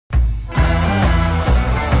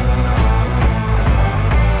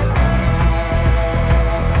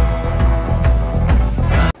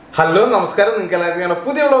Hello നമസ്കാരം നിങ്ങൾക്ക് എല്ലാവർക്കും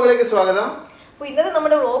പുതിയ വ്ളോഗിലേക്ക് സ്വാഗതം. ഇന്നത്തെ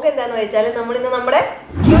നമ്മുടെ വ്ളോഗ് എന്താണെന്ന് വെച്ചാൽ നമ്മൾ ഇന്ന് നമ്മുടെ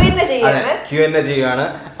Q&A ചെയ്യുകയാണ്.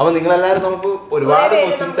 അപ്പൊ നിങ്ങൾ എല്ലാവരും നമുക്ക് ഒരുപാട്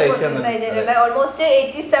ക്വസ്റ്റ്യൻസ് അയച്ചു തന്നിട്ടുണ്ട്. ഓൾമോസ്റ്റ്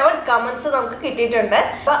 87 കമന്റ്സ് നമുക്ക് കിട്ടിയിട്ടുണ്ട്.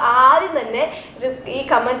 അപ്പൊ ആദ്യം തന്നെ ഈ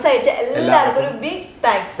കമന്റ്സ് അയച്ച എല്ലാവർക്കും ഒരു ബിഗ്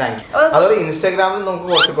താങ്ക്സ്. അതുപോലെ ഇൻസ്റ്റാഗ്രാമിൽ നമുക്ക്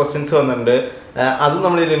കുറച്ച് ക്വസ്റ്റ്യൻസ് വന്നിട്ടുണ്ട്, അത്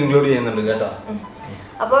നമ്മൾ ഇതിൽ ഇൻക്ലൂഡ് ചെയ്യുന്നുണ്ട് കേട്ടോ.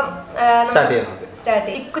 അപ്പം സ്റ്റാർട്ട് ചെയ്യാം.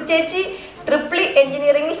 ചേച്ചി ട്രിപ്പിളി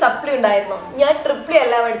എഞ്ചിനീയറിംഗിൽ സപ്ലി ഉണ്ടായിരുന്നു. ഞാൻ ട്രിപ്പിളി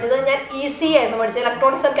അല്ല പഠിച്ചത്, ഞാൻ EC ആയിരുന്നു പഠിച്ചത്,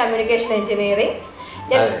 ഇലക്ട്രോണിക്സ് ആൻഡ് കമ്മ്യൂണിക്കേഷൻ എഞ്ചിനീയറിംഗ്.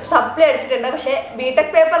 ഞാൻ സപ്ലി അടിച്ചിട്ടുണ്ട്, പക്ഷേ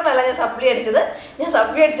ബിടെക് പേപ്പറിനല്ല ഞാൻ സപ്ലി അടിച്ചത്. ഞാൻ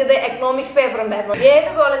സപ്ലി അടിച്ചത് എക്കണോമിക്സ് പേപ്പർ ഉണ്ടായിരുന്നു. ഏത്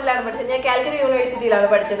കോളേജിലാണ് പഠിച്ചത്? ഞാൻ കാലിക്കറ്റ് യൂണിവേഴ്സിറ്റിയിലാണ്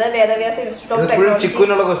പഠിച്ചത്, Vedavyasa institute of technology.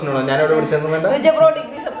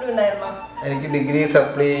 Degree സപ്ലി ഉണ്ടായിരുന്നോ? എനിക്ക് ഡിഗ്രി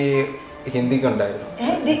സപ്ലി ഹിന്ദിക്ക് ഉണ്ടായിരുന്നു.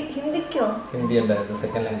 ഹിന്ദിക്കോ? ഹിന്ദി ഉണ്ടായിരുന്നു,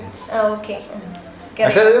 സെക്കൻഡ് ലാംഗ്വേജ്. ഓക്കെ.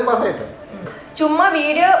 ചുമ്മാ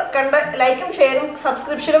വീഡിയോ കണ്ട് ലൈക്കും ഷെയറും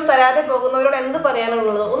സബ്സ്ക്രിപ്ഷനും തരാതെ പോകുന്നവരോട് എന്ത്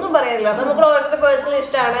പറയാനുള്ളത്? ഒന്നും പറയാനില്ല. നമുക്ക് ഓരോരുത്തരുടെ പേഴ്സണൽ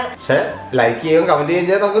ഇഷ്ടമാണ്. പക്ഷേ ലൈക്ക് ചെയ്യുകയും കമന്റ് ചെയ്യുകയും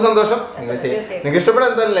ചെയ്താൽ നമുക്ക് സന്തോഷം. നിങ്ങൾക്ക് ഇഷ്ടപ്പെടാൻ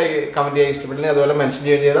എന്തായാലും ലൈക്ക് കമന്റ് ചെയ്യുക, ഇഷ്ടപ്പെട്ടില്ലെങ്കിൽ അതുപോലെ മെൻഷൻ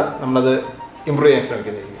ചെയ്യുകയും ചെയ്താൽ നമ്മളത് ഇമ്പ്രൂവ് ചെയ്യാൻ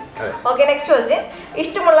ശ്രമിക്കുന്നതായിരിക്കും. Okay, next question.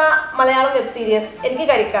 ഇഷ്ടമുള്ള മലയാളം വെബ് സീരീസ്? എനിക്ക്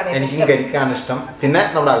കരിക്കാണ് ഇഷ്ടം. പിന്നെ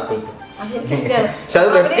നമ്മുടെ ആൾക്കുലത്ത്. പക്ഷെ അത്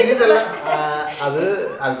വെബ് സീരീസ് അല്ല, അത്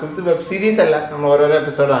ആൾക്കുലത്ത് വെബ് സീരീസ് അല്ല, നമ്മൾ ഓരോരോ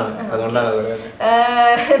എപ്പിസോഡാണ്, അതുകൊണ്ടാണ് അത് പറയുന്നത്.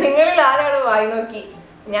 നിങ്ങളിൽ ആരാണ് വായി നോക്കി?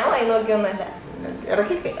 ഞാൻ വായി നോക്കിയൊന്നല്ല,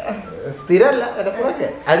 ഇടയ്ക്കൊക്കെ സ്ഥിരമല്ല, ഇടയ്ക്കൊക്കെ.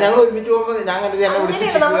 അത് ഞങ്ങൾ ഒരുമിച്ച് പോകുമ്പോൾ ഞാൻ കണ്ടിട്ട് എന്നെ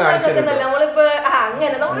വിളിച്ചിട്ട് നമ്മളിപ്പോ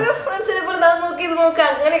അങ്ങനെ നമ്മുടെ ഫ്രണ്ട്സിനെ പോലെ നോക്കി ഇത് നോക്കുക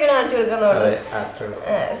അങ്ങനെയൊക്കെ കാണിച്ചു കൊടുക്കുന്നുണ്ട്.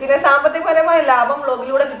 പിന്നെ സാമ്പത്തികപരമായ ലാഭം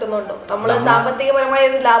വ്ളോഗിലൂടെ കിട്ടുന്നുണ്ടോ? നമ്മള് സാമ്പത്തികപരമായ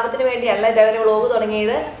ഒരു ലാഭത്തിന് വേണ്ടിയല്ല ഇതേവരെ വ്ളോഗ്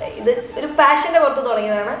തുടങ്ങിയത്. ഇത് ഒരു പാഷന്റെ പുറത്ത്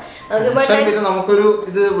തുടങ്ങിയതാണ്. പിന്നെ നമുക്കൊരു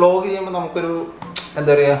ഇത് വ്ളോഗ് ചെയ്യുമ്പോൾ നമുക്കൊരു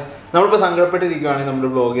എന്താ പറയാ, നമ്മളിപ്പോ സങ്കടപ്പെട്ടിരിക്കുകയാണെങ്കിൽ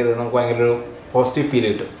നമ്മൾ വ്ളോഗ് ചെയ്തത് നമുക്ക് ഭയങ്കര ഒരു പോസിറ്റീവ് ഫീൽ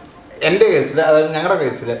കിട്ടും. എൻ്റെ കേസിൽ, അതായത് ഞങ്ങളുടെ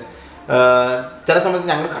കേസിൽ ചില സമയത്ത്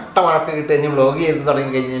ഞങ്ങൾ കട്ട വഴക്ക് കിട്ടി കഴിഞ്ഞാൽ വ്ളോഗ് ചെയ്ത്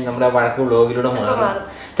തുടങ്ങി കഴിഞ്ഞാൽ നമ്മുടെ ആ വഴക്ക് വ്ളോഗിലൂടെ മാറും.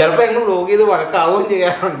 ചിലപ്പോൾ ഞങ്ങൾ വ്ളോഗ് ചെയ്ത് വഴക്കാവുകയും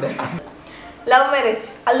ചെയ്യാറുണ്ട്. ലവ് മാരേജ്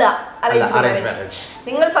അല്ല, അറേഞ്ച് മാരേജ്.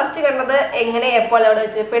 നിങ്ങൾ ഫസ്റ്റ് കണ്ടത് എങ്ങനെ, എപ്പോൾ, എവിടെ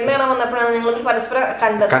വെച്ച്? പെണ്ണ് കാണാൻ വന്നപ്പോഴാണ് ഞങ്ങൾ പരസ്പരം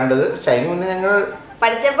കണ്ടത്. ഷൈന് മുന്നേ ഞങ്ങൾ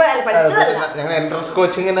ഞങ്ങൾ എൻട്രൻസ്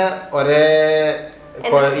കോച്ചിങ്ങിന് ഒരേ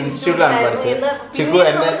ഇൻസ്റ്റിറ്റ്യൂട്ടിലാണ് പഠിച്ചത്. ചിക്കു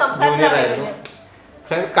എന്റെ ജൂനിയർ ആയിരുന്നു.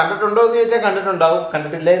 പക്ഷെ കണ്ടിട്ടുണ്ടോ എന്ന് ചോദിച്ചാൽ കണ്ടിട്ടുണ്ടാവും,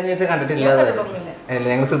 കണ്ടിട്ടില്ല എന്ന് ചോദിച്ചാൽ കണ്ടിട്ടില്ല.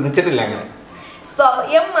 ഞങ്ങൾ ശ്രദ്ധിച്ചിട്ടില്ല. അങ്ങനെ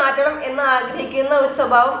സ്വയം മാറ്റണം എന്ന് ആഗ്രഹിക്കുന്ന ഒരു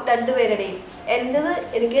സ്വഭാവം രണ്ടുപേരുടെയും. എന്റേത്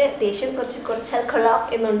എനിക്ക് ദേഷ്യം കുറച്ചാൽ കൊള്ളാം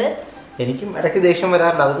എന്നുണ്ട്. എനിക്കും ഇടയ്ക്ക് ദേഷ്യം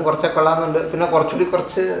വരാറുണ്ട്, അതും കുറച്ചാൽ കൊള്ളാമെന്നുണ്ട്. പിന്നെ കുറച്ചുകൂടി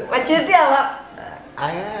കുറച്ച് മെച്യൂരിറ്റി ആവാം.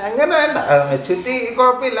 അങ്ങനെ വേണ്ട, മെച്യൂരിറ്റി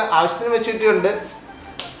കുഴപ്പമില്ല, ആവശ്യത്തിന് മെച്യൂരിറ്റി ഉണ്ട്.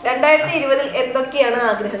 2020 എന്തൊക്കെയാണ്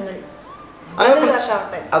ആഗ്രഹങ്ങൾ?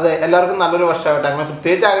 അതെ, എല്ലാവർക്കും നല്ലൊരു വർഷമാവട്ടെ. അങ്ങനെ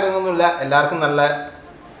പ്രത്യേകിച്ച് ആഗ്രഹമൊന്നുമില്ല, എല്ലാവർക്കും നല്ല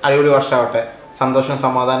അടിപൊളി വർഷമാവട്ടെ, സന്തോഷം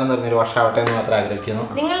സമാധാനം നിറഞ്ഞൊരു വർഷമാവട്ടെ എന്ന് മാത്രം ആഗ്രഹിക്കുന്നു.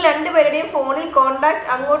 നിങ്ങൾ രണ്ടുപേരുടെയും ഫോണിൽ കോണ്ടാക്ട്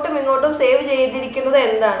അങ്ങോട്ടും ഇങ്ങോട്ടും സേവ് ചെയ്തിരിക്കുന്നത്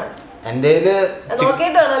എന്താണ്? എൻ്റെ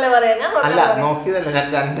അല്ല, നോക്കിയതല്ല, ഞാൻ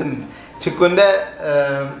രണ്ടും. ചിക്കുന്റെ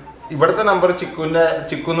ഇവിടുത്തെ നമ്പർ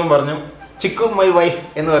ചിക്കുന്നും പറഞ്ഞു, ചിക്കു മൈ വൈഫ്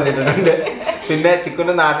എന്ന് പറഞ്ഞിട്ടുണ്ട്. പിന്നെ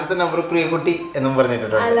ചിക്കുന്റെ നാട്ടിലത്തെ നമ്പർ പ്രിയക്കുട്ടി എന്നും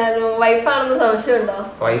പറഞ്ഞിട്ടുണ്ട്. വൈഫാണ്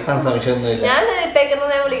സംശയമൊന്നുമില്ല.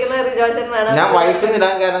 ഞാൻ വൈഫ്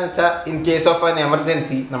ഇടാൻ കാരണം വെച്ചാൽ in case of an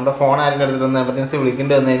emergency, നമ്മുടെ ഫോൺ ആരും എടുത്തിട്ട് എമർജൻസി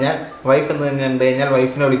വിളിക്കേണ്ടി വന്നു കഴിഞ്ഞാൽ വൈഫ് എന്ന് തന്നെ കണ്ടു കഴിഞ്ഞാൽ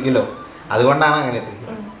വൈഫിനെ വിളിക്കില്ലോ, അതുകൊണ്ടാണ് അങ്ങനെ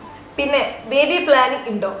ഇട്ടിരിക്കുന്നത്. പിന്നെ ബേബി പ്ലാനിങ്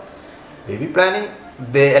ഉണ്ടോ? ബേബി പ്ലാനിങ്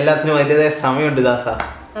എല്ലാത്തിനും അതിൻ്റെതായ സമയമുണ്ട് ദാസ.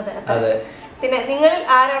 അതെ. പിന്നെ നിങ്ങളിൽ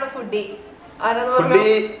ആരാണ് ഫുഡി?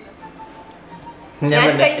 ഞാൻ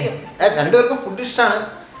തന്നെ. രണ്ടുപേർക്കും ഫുഡ് ഇഷ്ടമാണ്,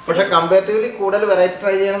 പക്ഷെ കമ്പാരിറ്റീവ്ലി കൂടുതൽ വെറൈറ്റി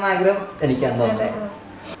ട്രൈ ചെയ്യണമെന്ന് ആഗ്രഹം എനിക്കാണ്.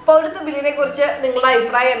 പൗരത്വ ബില്ലിനെ കുറിച്ച് നിങ്ങളുടെ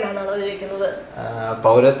അഭിപ്രായം എന്താണെന്നാണ് ചോദിക്കുന്നത്.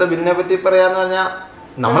 പൗരത്വ ബില്ലിനെ പറ്റി പറയാന്ന് പറഞ്ഞാൽ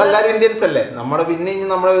നമ്മളെല്ലാവരും ഇന്ത്യൻസ് അല്ലേ, നമ്മുടെ പിന്നെ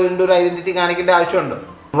നമ്മുടെ വീണ്ടും ഒരു ഐഡന്റിറ്റി കാണിക്കേണ്ട ആവശ്യമുണ്ടോ?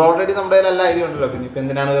 നമ്മൾ ഓൾറെഡി നമ്മുടെ എല്ലാ ഐഡിയ ഉണ്ടല്ലോ, പിന്നെ ഇപ്പൊ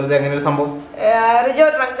എന്തിനാണ് വെറുതെ അങ്ങനെ ഒരു സംഭവം?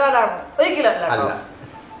 ഒരിക്കലും.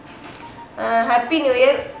 Happy new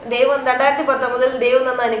year. ദൈവം 2019 ദൈവം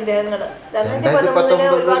തന്ന അനുഗ്രഹങ്ങൾ. 2019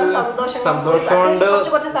 ഒരുപാട് സന്തോഷമുണ്ട്,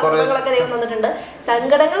 കുറച്ച് സങ്കടങ്ങളൊക്കെ ദൈവം തന്നിട്ടുണ്ട്.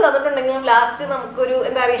 സങ്കടങ്ങൾ തന്നിട്ടുണ്ടെങ്കിലും ലാസ്റ്റ് നമുക്കൊരു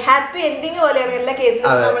എന്താ പറയുക, ഹാപ്പി എൻഡിങ് പോലെയാണ് എല്ലാ കേസിലും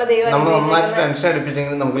നമ്മളെ ദൈവം ടെൻഷൻ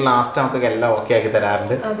അടിപ്പിച്ചെങ്കിലും നമുക്ക് ലാസ്റ്റ് നമുക്ക് എല്ലാം ഓക്കെ ആക്കി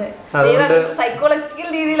തരാറുണ്ട്.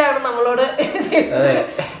 സൈക്കോളജിക്കൽ രീതിയിലാണ് നമ്മളോട്.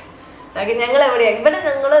 ഞങ്ങൾ എവിടെയാ? ഇവിടെ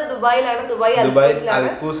ഞങ്ങള് ദുബായിലാണ്. ദുബായ്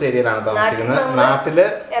അൽക്കൂസ് ഏരിയയിലാണ് താമസിക്കുന്നത്. നാട്ടില്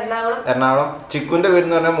എറണാകുളം. ചിക്കുന്റെ വീട്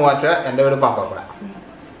എന്ന് പറഞ്ഞാൽ മൂവാറ്റുപുഴ, എന്റെ വീട് പാമ്പാക്കുട.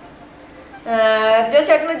 റിജോ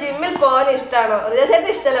ചേട്ടന് ജിമ്മിൽ പോകാൻ ഇഷ്ടമാണോ? റിജോ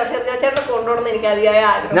ചേട്ടന് ഇഷ്ടമല്ല, പക്ഷെ റിജോ ചേട്ടനെ കൊണ്ടുപോകണം എനിക്ക് അതിയായ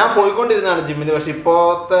ആഗ്രഹം. ഞാൻ പോയിക്കൊണ്ടിരുന്നതാണ് ജിമ്മിന്, പക്ഷെ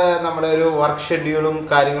ഇപ്പോഴത്തെ നമ്മുടെ ഒരു വർക്ക് ഷെഡ്യൂളും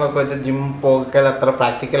കാര്യങ്ങളൊക്കെ വെച്ച് ജിം പോകൽ അത്ര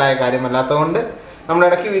പ്രാക്ടിക്കലായ കാര്യമല്ലാത്തതുകൊണ്ട് നമ്മൾ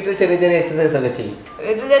ഇടയ്ക്ക് വീട്ടിൽ ചെറിയ ചെറിയ എക്സസൈസ് ഒക്കെ ചെയ്യും.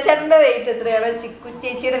 ചേട്ടന്റെ വെയിറ്റ് എത്രയാണ്? ചിക്കു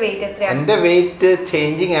ചേച്ചിയുടെ വെയിറ്റ് എത്രയാണ്? എന്റെ വെയിറ്റ്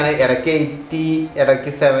ചേഞ്ചിങ് ആണ്, ഇടയ്ക്ക് 80,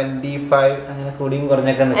 ഇടയ്ക്ക് 75, അങ്ങനെ കൂടിയും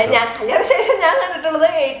കുറഞ്ഞൊക്കെ. ഞാൻ കല്യാണ ശേഷം ഞാൻ കണ്ടിട്ടുള്ളത്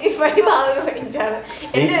നോക്കുന്നത് 85 ആ ഒരു റേഞ്ചാണ്.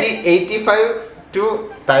 85 ടു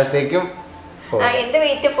താഴത്തേക്കും. എന്റെ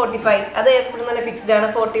വെയിറ്റ് 45, അത് എപ്പോഴും തന്നെ ഫിക്സ്ഡ് ആണ്.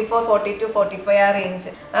 44, 42, 45 ആ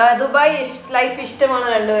റേഞ്ച്. ദുബായ് ലൈഫ് ഇഷ്ടമാണ്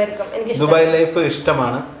രണ്ടുപേർക്കും. എനിക്ക് ദുബായ് ലൈഫ്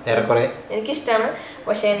ഇഷ്ടമാണ് ഏറെക്കുറെ. എനിക്കിഷ്ടമാണ്.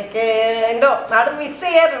 പക്ഷെ എനിക്ക് എന്തോ നാട് മിസ്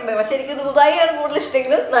ചെയ്യാറുണ്ട്. പക്ഷെ എനിക്ക് ദുബായ് ആണ് കൂടുതൽ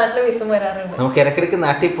ഇഷ്ടമെങ്കിലും നാട്ടിൽ മിസ്സും വരാറുണ്ട്. നമുക്ക് ഇടയ്ക്കിടയ്ക്ക്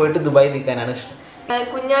നാട്ടിൽ പോയിട്ട് ദുബായ് നിൽക്കാനാണ് ഇഷ്ടം.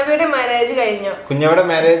 കുഞ്ഞാവിയുടെ മാരേജ് കഴിഞ്ഞു. കുഞ്ഞാവിയുടെ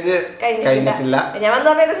മാരേജ് കഴിഞ്ഞിട്ടില്ല. ഞാൻ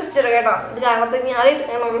വന്ന സിസ്റ്റർ കേട്ടോ, ഇത് കാണത്തിന്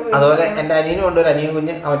അതുപോലെ എന്റെ അനിയനും ഉണ്ട്, ഒരു അനിയൻ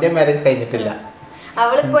കുഞ്ഞ്, അവന്റെ മാരേജ് കഴിഞ്ഞിട്ടില്ല.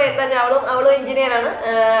 അവളിപ്പോ എന്താ അവളും എഞ്ചിനീയർ ആണ്,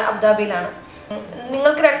 അബുദാബിയിലാണ്.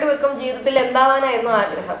 നിങ്ങൾക്ക് രണ്ടുപേർക്കും ജീവിതത്തിൽ എന്താവാനായിരുന്നു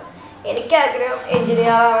ആഗ്രഹം? എനിക്ക് ആഗ്രഹം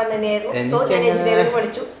എഞ്ചിനീയർ ആവാൻ തന്നെയായിരുന്നു. സോ ഞാൻ എഞ്ചിനീയറിംഗ്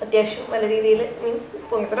പഠിച്ചു. അത്യാവശ്യം നല്ല രീതിയിൽ മീൻസ്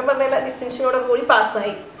ഇത്ര പറഞ്ഞ ഡിസ്റ്റിങ്ഷനോടെ കൂടി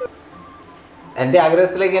പാസ്സായി. എന്റെ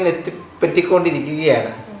ആഗ്രഹത്തിലേക്ക് ഞാൻ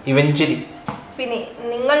എത്തിപ്പറ്റിക്കൊണ്ടിരിക്കുകയാണ് ഇവഞ്ച്വലി. പിന്നെ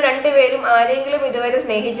നിങ്ങൾ രണ്ടുപേരും ആരെങ്കിലും ഇതുവരെ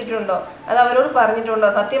സ്നേഹിച്ചിട്ടുണ്ടോ? അത് അവരോട് പറഞ്ഞിട്ടുണ്ടോ?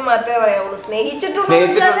 സത്യം മാത്രമേ പറയാവുള്ളൂ. സ്നേഹിച്ചിട്ടുണ്ടോ?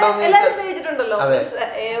 എല്ലാവരും സ്നേഹിച്ചിട്ടുണ്ടല്ലോ.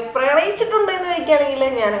 പ്രണയിച്ചിട്ടുണ്ടോ എന്ന് ചോദിക്കുകയാണെങ്കിൽ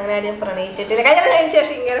ഞാൻ അങ്ങനെ ആരെയും പ്രണയിച്ചിട്ടില്ല. കല്യാണം കഴിഞ്ഞ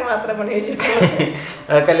ശേഷം ഇങ്ങനെ മാത്രമേ പ്രണയിച്ചിട്ടുള്ളൂ.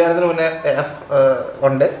 കല്യാണത്തിന് മുന്നേ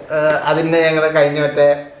ഉണ്ട്. അതിന് ഞങ്ങൾ കഴിഞ്ഞ മറ്റേ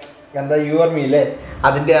എന്താ യുവർ മീല്ലേ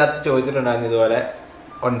അതിന്റെ അകത്ത് ചോദിച്ചിട്ടുണ്ടായിരുന്നു ഇതുപോലെ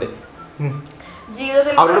ഉണ്ട്.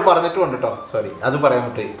 ജീവിതത്തിൽ അവരോട് പറഞ്ഞിട്ടുണ്ട് കേട്ടോ. സോറി, അത് പറയാൻ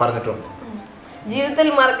പറ്റും, പറഞ്ഞിട്ടുണ്ട്. ജീവിതത്തിൽ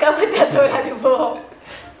മറക്കാൻ പറ്റാത്ത ഒരു അനുഭവം.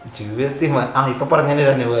 ജീവിതത്തിൽ ഇപ്പൊ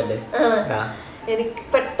പറഞ്ഞൊരു അനുഭവം അല്ലേ? എനിക്ക്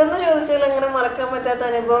പെട്ടെന്ന് ചോദിച്ചാൽ അങ്ങനെ മറക്കാൻ പറ്റാത്ത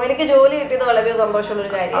അനുഭവം. എനിക്ക് ജോലി കിട്ടിയത് വളരെ സന്തോഷമുള്ള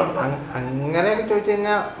ഒരു കാര്യമാണ്. അങ്ങനെയൊക്കെ ചോദിച്ചു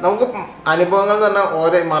കഴിഞ്ഞാൽ നമുക്ക് അനുഭവങ്ങൾ എന്ന് പറഞ്ഞാൽ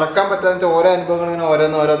ഓരോ മറക്കാൻ പറ്റാത്ത ഓരോ അനുഭവങ്ങൾ ഇങ്ങനെ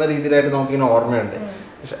ഓരോന്ന് രീതിയിലായിട്ട് നമുക്കിങ്ങനെ ഓർമ്മയുണ്ട്.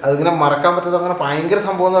 പക്ഷെ അതിങ്ങനെ മറക്കാൻ പറ്റാത്ത അങ്ങനെ ഭയങ്കര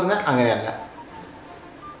സംഭവം എന്ന് പറഞ്ഞാൽ അങ്ങനെയല്ല.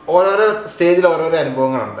 ഓരോരോ സ്റ്റേജിൽ ഓരോരോ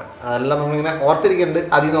അനുഭവങ്ങളുണ്ട്. അതെല്ലാം നമ്മളിങ്ങനെ ഓർത്തിരിക്കുന്നുണ്ട്.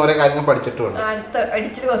 അതിൽ നിന്ന് ഓരോ കാര്യങ്ങൾ പഠിച്ചിട്ടുണ്ട്.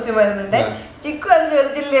 അടിച്ചൊരു ക്വസ്റ്റ്യൻ വരുന്നുണ്ട്. ചിക്കു അത്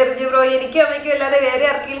ചോദിച്ചില്ലേ എറിജി ബ്രോ, എനിക്കും അമ്മയ്ക്കും അല്ലാതെ വേറെ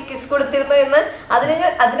ആർക്കെങ്കിലും കിസ് കൊടുത്തിരുന്നു എന്ന്.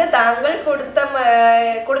 അതിന് താങ്കൾ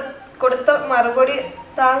കൊടുത്ത മറുപടി,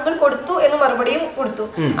 താങ്കൾ കൊടുത്തു എന്ന് മറുപടിയും കൊടുത്തു.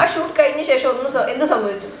 ആ ഷൂട്ട് കഴിഞ്ഞ ശേഷം എന്ത്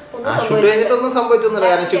സംഭവിച്ചു? ഒന്നും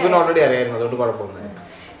സംഭവിച്ചൊന്നുമില്ല. കാരണം ചിക്കുന് ഓൾറെഡി അറിയായിരുന്നു, അതുകൊണ്ട് കുഴപ്പമൊന്നുമില്ല.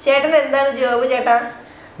 ചേട്ടൻ എന്താണ് ജോബ് ചേട്ടാ?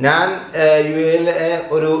 ഞാൻ യുഎയിലെ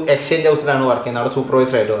ഒരു എക്സ്ചേഞ്ച് ഹൗസിലാണ് വർക്ക് ചെയ്യുന്നത്. അവിടെ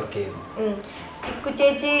സൂപ്പർവൈസർ ആയിട്ട് വർക്ക് ചെയ്യുന്നു. ചിക്കു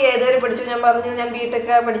ചേച്ചി ഏതുവരെ പഠിച്ചു? ഞാൻ പറഞ്ഞു ഞാൻ ബിടെക്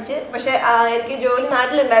പഠിച്ച്. പക്ഷെ എനിക്ക് ജോലി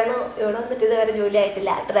നാട്ടിലുണ്ടായിരുന്നു. ഇവിടെ വന്നിട്ട് ഇതുവരെ ജോലി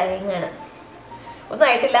ആയിട്ടില്ല. ഡ്രൈവിംഗ് ആണ്, ഒന്നും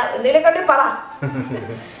ആയിട്ടില്ല. എന്തെങ്കിലും കണ്ടി പറ.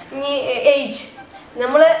 ഇനി ഏജ്,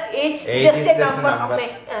 നമ്മള്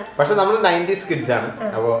പക്ഷെ നമ്മൾ 90s കിഡ്സ് ആണ്.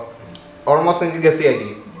 അപ്പോ ഓൾമോസ്റ്റ് നിങ്ങൾക്ക് ഗസ്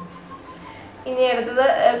ചെയ്യായിരിക്കും. ഇനി അടുത്തത്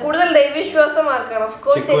കൂടുതൽ ദൈവവിശ്വാസം ആർക്കാണ്? ഓഫ്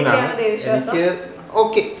കോഴ്സ് എനിക്കാണ് ദൈവവിശ്വാസം.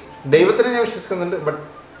 ഓക്കെ, ദൈവത്തിനെ ഞാൻ വിശ്വസിക്കുന്നുണ്ട്. But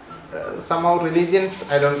somehow religions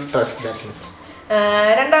I don't trust that much.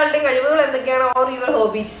 രണ്ടാളുടെയും കഴിവുകൾ എന്തൊക്കെയാണ്? Or your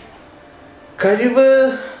hobbies? കഴിവ്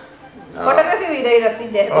ഫോട്ടോഗ്രാഫി, വീഡിയോഗ്രാഫി.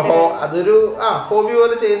 അതൊരു ഹോബി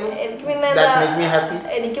പോലെ ചെയ്യുന്നു. എനിക്ക് പിന്നെ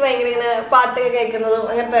എനിക്ക് ഭയങ്കര ഇങ്ങനെ പാട്ടൊക്കെ കേൾക്കുന്നതും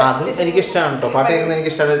അങ്ങനത്തെ എനിക്ക് ഇഷ്ടമാണ് കേട്ടോ. പാട്ട് കേൾക്കുന്നത്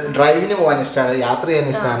എനിക്ക് ഇഷ്ടമാണ്. ഡ്രൈവിന് പോകാൻ ഇഷ്ടമാണ്, യാത്ര ചെയ്യാൻ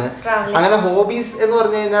ഇഷ്ടമാണ്. അങ്ങനെ ഹോബീസ് എന്ന്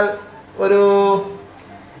പറഞ്ഞു കഴിഞ്ഞാൽ ഒരു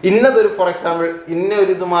ഇന്നതൊരു ഫോർ എക്സാമ്പിൾ ഇന്ന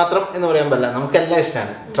ഒരു ഇത് മാത്രം എന്ന് പറയാൻ പറ്റില്ല. നമുക്കെല്ലാം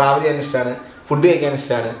ഇഷ്ടമാണ്. ട്രാവൽ ചെയ്യാൻ ഇഷ്ടമാണ്, ഫുഡ് കഴിക്കാൻ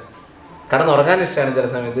ഇഷ്ടമാണ്, കടന്നുറങ്ങാൻ ഇഷ്ടമാണ്. ചില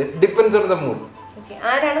സമയത്ത് ഡിപ്പെൻസ് ഓൺ ദ മൂഡ്.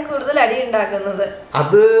 ആരാണ് കൂടുതൽ അടി ഉണ്ടാക്കുന്നത്?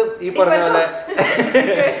 അത് ഈ പറഞ്ഞ പോലെ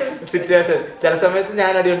സിറ്റുവേഷൻ. ചില സമയത്ത്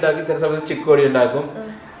ഞാൻ അടി ഉണ്ടാക്കും, ചില സമയത്ത് ചിക്കു അടി ഉണ്ടാക്കും.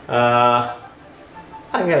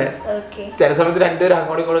 അങ്ങനെ ചില സമയത്ത് രണ്ടുപേരും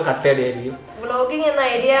അങ്ങോട്ടും ഇങ്ങോട്ടും കട്ടയടിയായിരിക്കും. വ്ലോഗിംഗ് എന്ന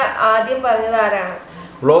ഐഡിയ ആദ്യം പറഞ്ഞത് ആരാണ്?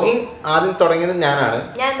 വ്ലോഗിങ് ആദ്യം തുടങ്ങിയത് ഞാനാണ്.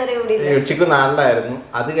 ചിക്കു നാട്ടിലായിരുന്നു.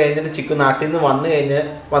 അത് കഴിഞ്ഞിട്ട് ചിക്കു നാട്ടിൽ നിന്ന് വന്നു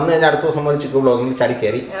കഴിഞ്ഞാൽ അടുത്ത ദിവസം മുതൽ ചിക്കു വ്ലോഗിങ്ങിൽ ചടി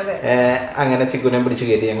കയറി. അങ്ങനെ ചിക്കുനെ പിടിച്ച്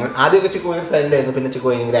കയറി ഞങ്ങൾ. ആദ്യമൊക്കെ ചിക്കു ഭയങ്കര സൈലന്റ് ആയിരുന്നു, പിന്നെ ചിക്കു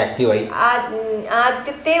ഭയങ്കര ആക്റ്റീവായി.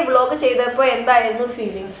 ആദ്യത്തെ വ്ലോഗ് ചെയ്തപ്പോൾ എന്തായിരുന്നു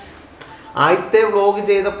ഫീലിങ്സ്? ആദ്യത്തെ വ്ലോഗ്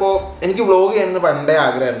ചെയ്തപ്പോൾ എനിക്ക് വ്ലോഗ് ചെയ്യണമെന്ന് പണ്ടേ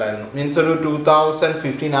ആഗ്രഹം ഉണ്ടായിരുന്നു. മീൻസ് ഒരു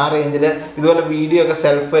 2015 ആ റേഞ്ചിൽ ഇതുപോലെ വീഡിയോ ഒക്കെ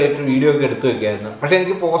സെൽഫായിട്ട് വീഡിയോ ഒക്കെ എടുത്തു വെക്കായിരുന്നു. പക്ഷെ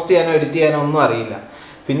എനിക്ക് പോസ്റ്റ് ചെയ്യാനോ എഡിറ്റ് ചെയ്യാനോ ഒന്നും അറിയില്ല.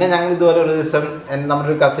 പിന്നെ ഞങ്ങൾ ഇതുപോലെ ഒരു ദിവസം നമ്മുടെ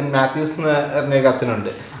ഒരു കസിൻ മാത്യൂസ് എന്ന് പറഞ്ഞൊരു കസിനുണ്ട്.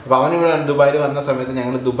 അപ്പോൾ അവനിവിടെ ദുബായിൽ വന്ന സമയത്ത്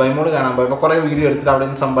ഞങ്ങൾ ദുബായ് മോഡ് കാണാൻ പോയപ്പോൾ കുറേ വീഡിയോ എടുത്തിട്ട് അവിടെ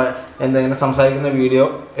നിന്ന് എന്തെങ്കിലും സംസാരിക്കുന്ന വീഡിയോ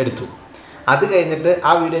എടുത്തു. അത് കഴിഞ്ഞിട്ട്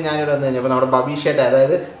ആ വീഡിയോ ഞാനിവിടെ വന്നു കഴിഞ്ഞപ്പോൾ നമ്മുടെ ബബീഷേട്ടായി,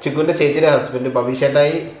 അതായത് ചിക്കുൻ്റെ ചേച്ചിയുടെ ഹസ്ബൻഡ്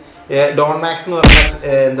ബബീഷേട്ടായി ഡോൺ മാക്സ് എന്ന്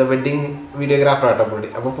പറഞ്ഞ വെഡ്ഡിങ് വീഡിയോഗ്രാഫർ ആട്ടോ പുള്ളി.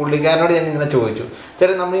 അപ്പോൾ പുള്ളിക്കാരനോട് ഞാൻ ഇങ്ങനെ ചോദിച്ചു,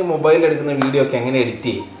 ചേട്ടാ നമ്മൾ ഈ മൊബൈലിൽ എടുക്കുന്ന വീഡിയോ ഒക്കെ എങ്ങനെ എഡിറ്റ്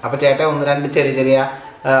ചെയ്യും? അപ്പോൾ ചേട്ടാ 1-2 ചെറിയ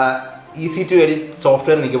ഈസി ടു എഡിറ്റ്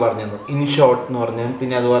സോഫ്റ്റ്വെയർ എനിക്ക് പറഞ്ഞു തന്നു. ഇൻഷോട്ട് എന്ന് പറഞ്ഞു,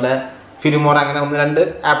 പിന്നെ അതുപോലെ ഫിലിമോർ, അങ്ങനെ 1-2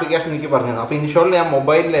 ആപ്ലിക്കേഷൻ എനിക്ക് പറഞ്ഞു തന്നു. അപ്പോൾ ഇൻഷോട്ടിൽ ഞാൻ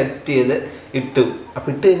മൊബൈലിൽ എഡിറ്റ് ചെയ്ത് ഇട്ടു. അപ്പോൾ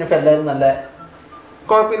ഇട്ട് കഴിഞ്ഞപ്പോൾ എല്ലാവരും നല്ല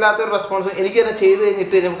കുഴപ്പമില്ലാത്തൊരു റെസ്പോൺസ് എനിക്ക് തന്നെ ചെയ്ത്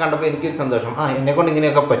കഴിഞ്ഞിട്ട് കഴിഞ്ഞപ്പോൾ കണ്ടപ്പോൾ എനിക്കൊരു സന്തോഷം. എന്നെക്കൊണ്ട്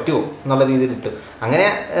ഇങ്ങനെയൊക്കെ പറ്റുമോ എന്നുള്ള രീതിയിൽ ഇട്ടു. അങ്ങനെ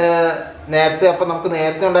നേരത്തെ അപ്പോൾ നമുക്ക്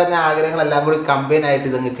നേരത്തെ ഉണ്ടായിരുന്ന ആഗ്രഹങ്ങളെല്ലാം കൂടി കമ്പൈൻ ആയിട്ട്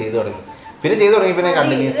ഇതങ്ങ് ചെയ്തു തുടങ്ങി. പിന്നെ ചെയ്തു തുടങ്ങി പിന്നെ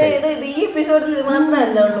കണ്ടിന്യൂസ്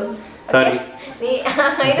സോറി. നീ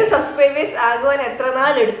 1000 സബ്സ്ക്രൈബേഴ്സ് ആകുവാൻ എത്ര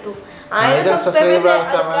നാൾ എടുത്തു? 1000 സബ്സ്ക്രൈബേഴ്സ്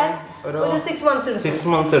ഒരു 6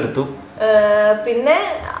 months എടുത്തു. പിന്നെ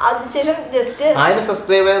അതിനുശേഷം ജസ്റ്റ് 1000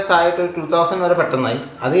 സബ്സ്ക്രൈബേഴ്സ് ആയിട്ട് 2000 വരെ പെട്ടെന്നായി.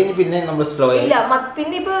 അത് കഴിഞ്ഞ് പിന്നെ നമ്മൾ സ്ലോ ആയി. ഇല്ല,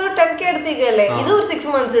 പിന്നെ ഇപ്പൊ 10K എടുത്തേക്കല്ലേ, ഇത് ഒരു 6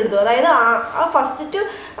 months എടുത്തു. അതായത് ആ ഫസ്റ്റ്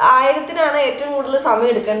 1000-നാണ് ഏറ്റവും കൂടുതൽ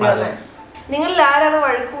സമയം എടുക്കേണ്ടി വന്നത്. നിങ്ങളിൽ ആരാണ്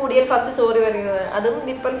വഴക്ക് കൂടിയാൽ ഫസ്റ്റ് സോറി പറയുന്നത്? അതും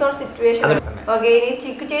ഡിപ്പെൻസ് ഓൺ സിറ്റുവേഷൻ. ഓക്കെ, ഇനി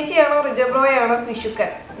ചിക്കു ചേച്ചിയാണോ റിജോ ബ്രോയാണോ പിഷുക്കൻ?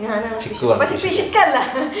 ഞാനാണ്. പക്ഷെ പിഷുക്കല്ല,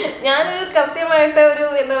 ഞാനൊരു കൃത്യമായിട്ട് ഒരു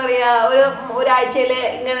എന്താ പറയാ, ഒരാഴ്ചയില്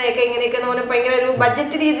ഇങ്ങനെയൊക്കെ എന്ന് പറഞ്ഞാൽ ഭയങ്കര ഒരു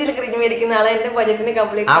ബഡ്ജറ്റ് രീതിയിൽ ക്രമീകരിക്കുന്ന ആളാണ്. എന്റെ ബഡ്ജറ്റിന്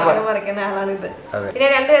കംപ്ലീറ്റ് പറയുന്ന ആളാണ് ഇത്. പിന്നെ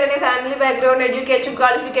രണ്ടുപേരുടെ ഫാമിലി ബാക്ക്ഗ്രൗണ്ട്, എഡ്യൂക്കേഷൻ,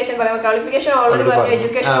 ക്വാളിഫിക്കേഷൻ പറയാം. ക്വാളിഫിക്കേഷൻ ഓൾറെഡി പറഞ്ഞു,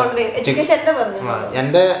 എഡ്യൂക്കേഷൻ ഓൾറെഡി എഡ്യൂക്കേഷൻ എന്റെ പറഞ്ഞു.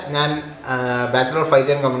 ഞാൻ bachelor of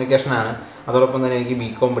fight and communication ആണ്. അതോടൊപ്പം തന്നെ എനിക്ക്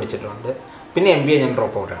BCom പഠിച്ചിട്ടുണ്ട്. പിന്നെ MBA ഞാൻ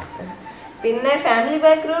ഡ്രോപ്പ് ഔട്ടാണ്. പിന്നെ family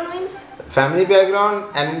background means family background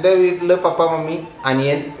എൻ്റെ വീട്ടിൽ പപ്പ, മമ്മി,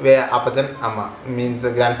 അനിയൻ, അപ്പച്ചൻ, അമ്മ means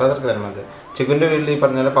grand father, grand mother. ചിക്കുൻ്റെ വീട്ടിൽ ഈ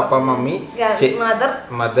പറഞ്ഞ പോലെ പപ്പ, മമ്മി,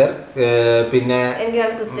 മദർ, പിന്നെ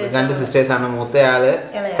 2 സിസ്റ്റേഴ്സാണ്.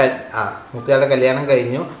 മൂത്തയാളുടെ കല്യാണം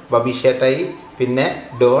കഴിഞ്ഞു, ബബീഷേട്ടായി, പിന്നെ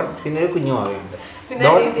ഡോൺ, പിന്നെ ഒരു കുഞ്ഞു മാവയുണ്ട്.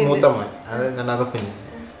 ഡോൺ മൂത്ത മോൻ, അത് രണ്ടാമത്തെ കുഞ്ഞു.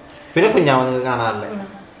 പിന്നെ കുഞ്ഞാവ് നിങ്ങൾ കാണാറില്ലേ,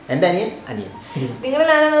 എൻ്റെ അനിയൻ. നിങ്ങൾ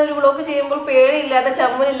ഞാനാണ് ഒരു വ്ളോഗ് ചെയ്യുമ്പോൾ പേടിയില്ലാതെ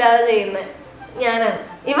ചമ്മലില്ലാതെ ചെയ്യുന്നത്. ഞാനാണ്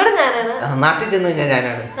നാട്ടിൽ ചെന്ന് കഴിഞ്ഞാൽ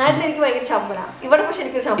ഞാനാണ്. നാട്ടിൽ എനിക്ക് ഭയങ്കര ചമ്മലാ. ഇവിടെ പക്ഷെ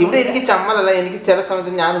ഇവിടെ എനിക്ക് ചമ്മലല്ല, എനിക്ക് ചില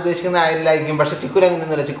സമയത്ത് ഞാൻ ഉദ്ദേശിക്കുന്ന ആയില്ലായിരിക്കും. പക്ഷെ ചിക്കു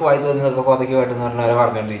അങ്ങനെയൊന്നുമില്ല. ചിക്കു വായി തോന്നുന്നതൊക്കെ പുറത്തേക്ക് പോയിട്ടെന്ന് പറഞ്ഞവരെ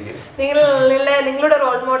പറഞ്ഞോണ്ടിരിക്കും. നിങ്ങളുടെ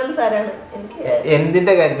റോൾ മോഡൽസ് ആരാണ്?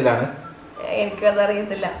 എന്തിന്റെ കാര്യത്തിലാണ്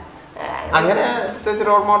എനിക്കതറിയത്തില്ല. അങ്ങനെ പ്രത്യേകിച്ച്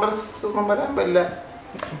റോൾ മോഡൽസ് ഒന്നും വരാൻ പറ്റില്ല.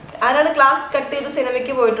 ആരാണ് ക്ലാസ് കട്ട് ചെയ്ത്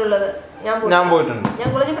സിനിമയ്ക്ക് പോയിട്ടുള്ളത്? ഞാൻ പോയിട്ടുണ്ട്. ഞാൻ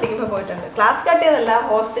കോളേജിൽ പഠിക്കുമ്പോൾ പോയിട്ടുണ്ട്. ക്ലാസ് കട്ട് ചെയ്തല്ല,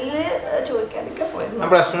 ഹോസ്റ്റലിൽ ചോദിക്കാനൊക്കെ പോയിരുന്നു.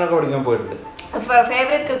 പ്ലസ് ടു പഠിക്കാൻ പോയിട്ടുണ്ട്.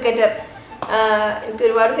 Favourite cricketer? എനിക്ക്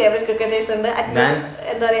ഒരുപാട് ഫേവറേറ്റ് ക്രിക്കറ്റേഴ്സ് ഉണ്ട്.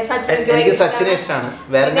 എന്താ പറയാ, സച്ചിനെ ഇഷ്ടമാണ്.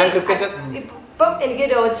 വേറെ ഞാൻ ക്രിക്കറ്റ് ഇപ്പം എനിക്ക്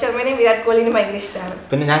രോഹിത് ശർമ്മനെയും വിരാട് കോഹ്ലിനെയും ഭയങ്കര ഇഷ്ടമാണ്.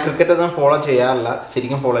 പിന്നെ ഞാൻ ക്രിക്കറ്റ് ഒന്നും ഫോളോ ചെയ്യാറില്ല,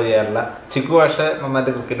 ശരിക്കും ഫോളോ ചെയ്യാറില്ല. ചിക്കു പക്ഷേ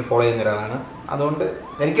നന്നായിട്ട് ക്രിക്കറ്റ് ഫോളോ ചെയ്യുന്ന ഒരാളാണ്. അതുകൊണ്ട്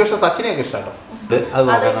എനിക്ക് പക്ഷെ സച്ചിനെയൊക്കെ ഇഷ്ടമാണ്.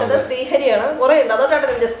 ശ്രീഹരിയാണ്. കുറെ ഉണ്ട്,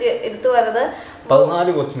 അതുകൊണ്ടാണ് ജസ്റ്റ് എടുത്തു വരുന്നത്.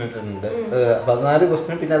 14 ക്വസ്റ്റ്യൻ ഇട്ടിട്ടുണ്ട്. 14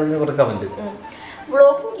 ക്വസ്റ്റ്യൻ, പിന്നെ അതിന് കുറെ കമന്റ്.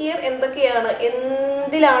 വ്ളോഗിംഗ് ഗിയർ എന്തൊക്കെയാണ്?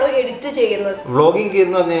 എന്തിലാണോ എഡിറ്റ് ചെയ്യുന്നത്? വ്ളോഗിംഗ് ഗിയർ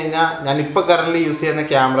എന്ന് പറഞ്ഞു കഴിഞ്ഞാൽ ഞാൻ ഇപ്പോൾ കറന്റ് യൂസ് ചെയ്യുന്ന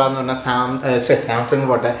ക്യാമറ എന്ന് പറഞ്ഞാൽ സാംസങ്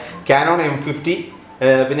പോട്ടെ, കാനോൺ M50,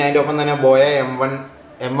 പിന്നെ അതിൻ്റെ ഒപ്പം തന്നെ ബോയ MM1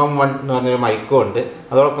 എന്ന് പറഞ്ഞൊരു മൈക്കും ഉണ്ട്.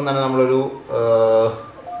 അതോടൊപ്പം തന്നെ നമ്മളൊരു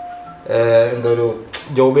ഒരു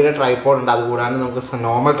ജോബിയുടെ ട്രൈപോഡ് ഉണ്ട്. അതുകൂടാണ്ട് നമുക്ക്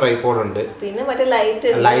നോർമൽ ട്രൈപോഡ് ഉണ്ട്. പിന്നെ മറ്റേ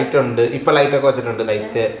ലൈറ്റ് ഉണ്ട്. ഇപ്പം ലൈറ്റൊക്കെ വെച്ചിട്ടുണ്ട്.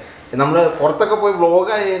 ലൈറ്റ് നമ്മൾ പുറത്തൊക്കെ പോയി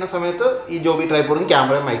വ്ളോഗ് ചെയ്യുന്ന സമയത്ത് ഈ ജോബി ട്രൈപോഡും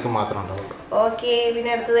ക്യാമറയും മൈക്കും മാത്രം ഉണ്ടാവും.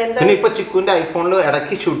 പിന്നെ ഇപ്പൊ ചിക്കുവിന്റെ ഐഫോണിൽ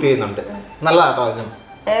ഇടയ്ക്ക് ഷൂട്ട് ചെയ്യുന്നുണ്ട്. നല്ലതാട്ടോ. അതിനും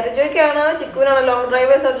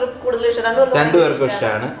രണ്ടുപേർക്കും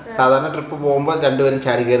ഇഷ്ടമാണ്. സാധാരണ ട്രിപ്പ് പോകുമ്പോൾ രണ്ടുപേരും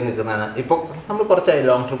ചാടി കയറി നിൽക്കുന്നതാണ്. ഇപ്പൊ നമ്മൾ കുറച്ചായി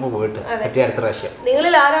ലോങ് ട്രിപ്പ് പോയിട്ട് പറ്റിയ അടുത്ത പ്രാവശ്യം.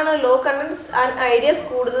 നിങ്ങളിൽ ആരാണ് ലോ കണ്ടന്റ്സ് ആൻഡ് ഐഡിയാസ്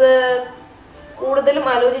കൂടുതലും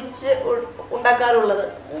ആലോചിച്ച് ഉണ്ടാക്കാറുള്ളത്?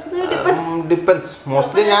 ഡിപ്പെൻസ്.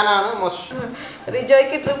 മോസ്റ്റ്ലി ഞാനാണ്.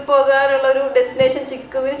 റിജോയ്ക്ക് ട്രിപ്പ് പോകാനുള്ള ഒരു ഡെസ്റ്റിനേഷൻ,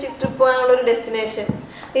 ചിക്കുവിന് ട്രിപ്പ് പോകാനുള്ള ഒരു ഡെസ്റ്റിനേഷൻ.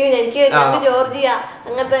 എനിക്ക് ജോർജിയ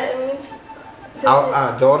അങ്ങനത്തെ മീൻസ്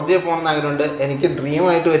ജോർജിയ പോകണമെന്ന് ആഗ്രഹമുണ്ട്. എനിക്ക് ഡ്രീം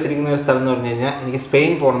ആയിട്ട് വെച്ചിരിക്കുന്ന ഒരു സ്ഥലം എന്ന് പറഞ്ഞു കഴിഞ്ഞാൽ എനിക്ക്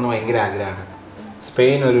സ്പെയിൻ പോകണമെന്ന് ഭയങ്കര ആഗ്രഹമാണ്.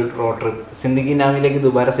 സ്പെയിൻ ഒരു റോഡ് ട്രിപ്പ്. സിന്ദിഖി നാമിലേക്ക്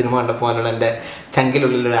ദുബാര സിനിമ കണ്ടപ്പോലുള്ള എൻ്റെ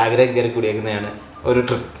ചങ്കിലുള്ളിൽ ഒരു ആഗ്രഹം കയറി കൂടിയേക്കുന്നതാണ് ഒരു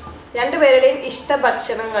ട്രിപ്പ്. രണ്ടുപേരുടെയും ഇഷ്ട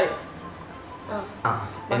ഭക്ഷണങ്ങൾ?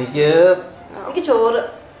 എനിക്ക് ചോറ്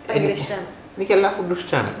ഇഷ്ടമാണ്. എനിക്ക് എല്ലാ ഫുഡും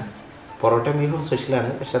ഇഷ്ടമാണ്. പൊറോട്ട ബീഫും സ്പെഷ്യലാണ്.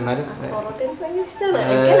 പക്ഷെ എന്നാലും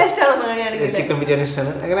ചിക്കൻ ബിരിയാണി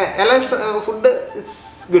ഇഷ്ടമാണ്. അങ്ങനെ എല്ലാ ഫുഡ് ഇസ്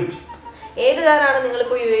ഗുഡ്. ഏത് കാറാണ് നിങ്ങൾ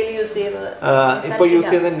ഇപ്പോൾ യുഎയിൽ യൂസ് ചെയ്യുന്നത്? ഇപ്പോൾ യൂസ്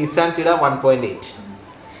ചെയ്യുന്നത് നിസാൻ ടിഡ 1.8.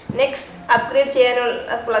 നെക്സ്റ്റ് അപ്ഗ്രേഡ് ചെയ്യാനുള്ള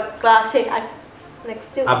കാർ.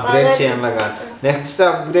 നെക്സ്റ്റ്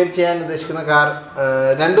അപ്ഗ്രേഡ് ചെയ്യാൻ ഉദ്ദേശിക്കുന്ന കാർ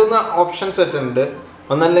 2-3 ഓപ്ഷൻസ് വെച്ചിട്ടുണ്ട്.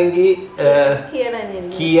 ഒന്നല്ലെങ്കിൽ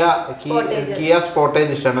കിയ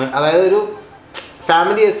സ്പോർട്ടേജ് ഇഷ്ടമാണ്. അതായത് ഒരു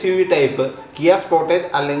ഫാമിലി SUV ടൈപ്പ് കിയ സ്പോർട്ടേജ്,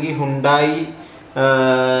 അല്ലെങ്കിൽ ഹുണ്ടായി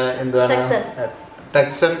എന്താണ്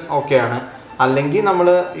ടെക്സൺ ഓക്കെയാണ്. അല്ലെങ്കിൽ നമ്മൾ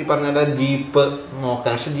ഈ പറഞ്ഞ ജീപ്പ്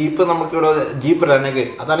നോക്കാം. പക്ഷെ ജീപ്പ് നമുക്കിവിടെ ജീപ്പ്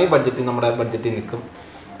റെനഗേഡ് അതാണ് ഈ ബഡ്ജറ്റിൽ, നമ്മുടെ ബഡ്ജറ്റിൽ നിൽക്കും.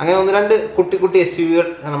 അങ്ങനെ 1-2 കുട്ടി SUVകൾ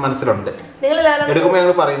മനസ്സിലുണ്ട്. എടുക്കുമ്പോൾ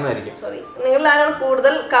ഞങ്ങൾ പറയുന്നതായിരിക്കും. നിങ്ങളാണ്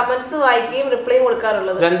കൂടുതൽ കമന്റ്സ് വായിക്കുകയും റിപ്ലൈ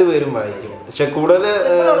കൊടുക്കാറുള്ളത്? രണ്ടുപേരും വായിക്കും. പക്ഷെ കൂടുതൽ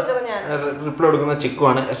റിപ്ലൈ കൊടുക്കുന്ന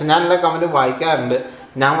ചിക്കുവാണ്. പക്ഷെ ഞാൻ എല്ലാ കമന്റും വായിക്കാറുണ്ട്.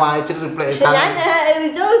 ഞാൻ വായിച്ചിട്ട് റിപ്ലൈ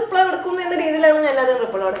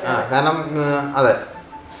കാരണം അതെ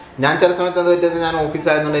ഞാൻ ചില സമയത്ത് എന്താ പറ്റിയത്, ഞാൻ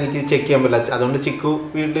ഓഫീസിലായതുകൊണ്ട് എനിക്ക് ചെക്ക് ചെയ്യാൻ പറ്റില്ല. അതുകൊണ്ട് ചിക്കു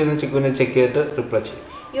വീട്ടിൽ നിന്ന് ചിക്കുവിനെ ചെക്ക് ചെയ്തിട്ട് റിപ്ലൈ ചെയ്യും.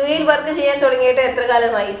 യുഎയിൽ വർക്ക് ചെയ്യാൻ തുടങ്ങിയിട്ട് എത്ര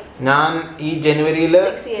കാലമായി? ഞാൻ ഈ ജനുവരിയിൽ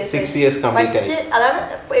 6 years കംപ്ലീറ്റ് ആയി. അതാണ്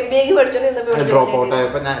MBAക്ക് പഠിച്ചോണ്ടിരുന്നപ്പോൾ ഡ്രോപ്പ് ഔട്ട്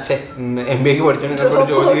ആയപ്പോൾ ഞാൻ MBAക്ക് പഠിച്ചോണ്ടിരുന്നപ്പോൾ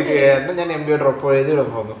ജോലി കിട്ടിയായിരുന്നു. ഞാൻ MBA ഡ്രോപ്പ് ചെയ്ത് ഇവിടെ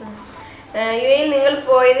പോന്നു. UAE നിങ്ങൾ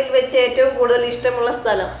പോയതിൽ വെച്ച് ഏറ്റവും കൂടുതൽ ഇഷ്ടമുള്ള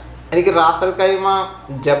സ്ഥലം? എനിക്ക് റാസൽ കൈമ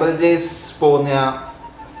ജബൽ ജെയ്സ് പോകുന്ന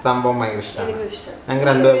സംഭവം ഭയങ്കര ഇഷ്ടമാണ്. ഞങ്ങൾക്ക്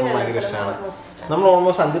രണ്ടുപേർക്കും ഭയങ്കര ഇഷ്ടമാണ്. നമ്മൾ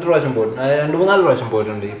ഓൾമോസ്റ്റ് 5 പ്രാവശ്യം പോയിട്ടുണ്ട്, 2-3 പ്രാവശ്യം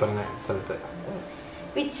പോയിട്ടുണ്ട് ഈ പറഞ്ഞ സ്ഥലത്ത്.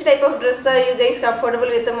 Which type of dress are you guys comfortable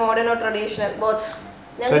with, modern or traditional? Both.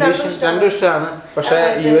 രണ്ടും ഇഷ്ടമാണ്. പക്ഷേ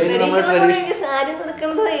സാരി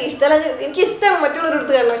കൊടുക്കുന്നത് ഇഷ്ടമല്ല. എനിക്ക് ഇഷ്ടമാണ് മറ്റുള്ളവർ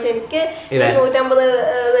എടുത്ത് കാണണം. പക്ഷെ എനിക്ക് 150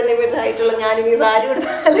 സെന്റിമീറ്റർ ആയിട്ടുള്ള ഞാനിനി സാരി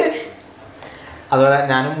കൊടുത്താല്. അതുപോലെ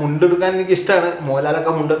ഞാനും മുണ്ടെടുക്കാൻ എനിക്ക് ഇഷ്ടമാണ്.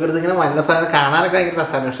 മോലാലൊക്കെ മുണ്ടൊക്കെ എടുത്ത് ഇങ്ങനെ നല്ല സാധനം കാണാനൊക്കെ ഭയങ്കര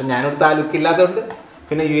രസമാണ്. പക്ഷെ ഞാനെടുത്ത് ആ ലുക്ക് ഇല്ലാത്തതുകൊണ്ട്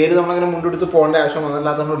പിന്നെ UAE നമ്മളങ്ങനെ മുണ്ടെടുത്ത് പോകേണ്ട ആവശ്യം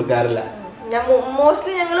വന്നില്ലാത്തതുകൊണ്ട് എടുക്കാറില്ല.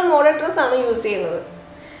 മോസ്റ്റ്ലി ഞങ്ങൾ മോഡേൺ ഡ്രസ് ആണ് യൂസ് ചെയ്യുന്നത്.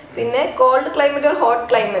 പിന്നെ called climate or hot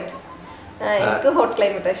climate? എനിക്ക് ഹോട്ട്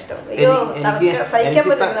ക്ലൈമറ്റ് ഇഷ്ടം.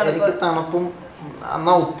 എനിക്ക് തണുപ്പും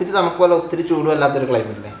എന്നാ ഒത്തിരി തണുപ്പല്ല ഒത്തിരി ചൂടും അല്ലാത്തൊരു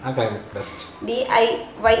ക്ലൈമറ്റ് അല്ലേ, ആ climate best.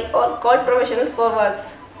 DIY or call professionals for works?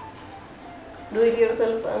 Do it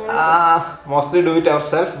yourself? Mostly do it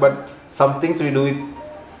ourselves, but some things we do it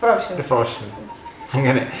professional.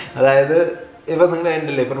 അങ്ങനെ അതായത് ഇപ്പം നിങ്ങൾ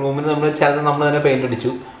കണ്ടില്ലേ, ഇപ്പം റൂമിൽ നമ്മൾ ചിലത് നമ്മൾ തന്നെ പെയിന്റ്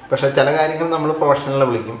അടിച്ചു. പക്ഷെ ചില കാര്യങ്ങൾ നമ്മൾ പ്രൊഫഷണലിനെ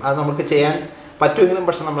വിളിക്കും, അത് നമുക്ക് ചെയ്യാൻ പറ്റുമെങ്കിലും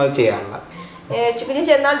പക്ഷെ നമ്മളത് ചെയ്യാറില്ല. ചുക്കിന്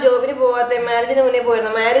ചെന്നാൽ ജോബിന് പോവാതെ മാരേജിന് മുന്നേ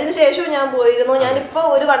പോയിരുന്നു. മാരേജിന് ശേഷവും ഞാൻ പോയിരുന്നു. ഞാനിപ്പോ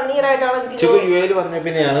ഒരു 1 year ആയിട്ടാണ് UAE വന്ന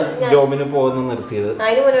പിന്നെയാണ് ജോബിന് പോകുന്നത് നിർത്തിയത്.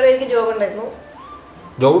 അതിന് മുന്നേ എനിക്ക് ജോബ് ഉണ്ടായിരുന്നു.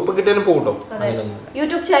 ജോബ് ഇപ്പൊ കിട്ടിയാലും പോകും.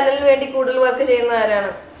 യൂട്യൂബ് ചാനലിന് വേണ്ടി കൂടുതൽ വർക്ക് ചെയ്യുന്ന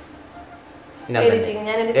ആരാണ്?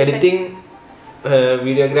 Editing,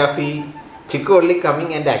 videography. Chikoo only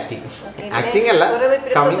coming and acting. Acting അല്ല,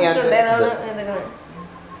 കമ്മിങ് ആൻഡ്.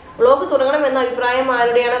 വ്ളോഗ് തുടങ്ങണമെന്ന അഭിപ്രായം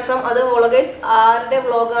ആരുടെയാണ്? ഫ്രം അതർ വ്ളോഗേഴ്സ് ആരുടെ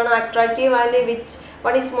വ്ളോഗാണ് attractive and which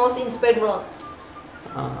one is most inspired vlog?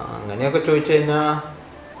 അങ്ങനെയൊക്കെ ചോദിച്ചു കഴിഞ്ഞാൽ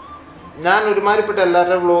ഞാൻ ഒരുമാതിരിപ്പെട്ട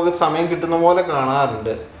എല്ലാവരുടെ വ്ളോഗ് സമയം കിട്ടുന്ന പോലെ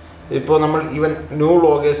കാണാറുണ്ട്. ഇപ്പോൾ നമ്മൾ ഈവൻ ന്യൂ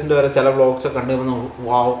വ്ളോഗേഴ്സിൻ്റെ വരെ ചില വ്ളോഗ്സ് കണ്ടു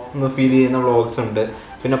വാവ് എന്ന് ഫീൽ ചെയ്യുന്ന വ്ളോഗ്സ് ഉണ്ട്.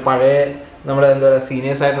 പിന്നെ പഴയ നമ്മുടെ എന്താ പറയുക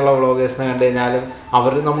സീനിയേഴ്സ് ആയിട്ടുള്ള വ്ളോഗേഴ്സിനെ കണ്ടു കഴിഞ്ഞാലും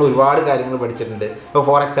അവർ നമ്മൾ ഒരുപാട് കാര്യങ്ങൾ പഠിച്ചിട്ടുണ്ട്. ഇപ്പോൾ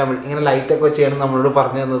ഫോർ എക്സാമ്പിൾ ഇങ്ങനെ ലൈറ്റൊക്കെ ചെയ്യണം നമ്മളോട്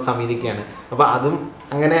പറഞ്ഞു തന്നത് സമീരിക്കുകയാണ്. അപ്പോൾ അതും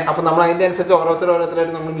അങ്ങനെ അപ്പോൾ നമ്മൾ അതിൻ്റെ അനുസരിച്ച്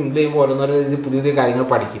ഓരോരുത്തരായിട്ട് നമ്മൾ മിങ്കിൾ ചെയ്യുമ്പോൾ ഓരോന്നോരോ രീതിയിൽ പുതിയ പുതിയ കാര്യങ്ങൾ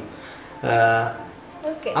പഠിക്കും.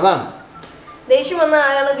 അതാണ്. ദേഷ്യം വന്ന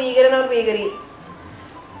ആരാണ്, ഭീകരൻ ഓർ ഭീകരി?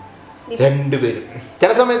 രണ്ടുപേരും.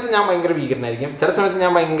 ചില സമയത്ത് ഞാൻ ഭയങ്കര ഭീകരനായിരിക്കും, ചില സമയത്ത്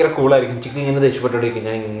ഞാൻ ഭയങ്കര കൂളായിരിക്കും. ചിക്ക് ഇങ്ങനെ ദേഷ്യപ്പെട്ടോണ്ടിരിക്കും,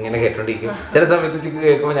 ഞാൻ ഇങ്ങനെ കേട്ടോണ്ടിരിക്കും. ചില സമയത്ത് ചിക്ക്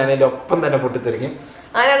കേൾക്കുമ്പോൾ ഞാൻ അതിൻ്റെ ഒപ്പം തന്നെ പൊട്ടിത്തെറിക്കും.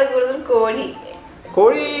 ആരാണ് കൂടുതൽ കോഴി?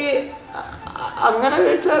 കോഴി അങ്ങനെ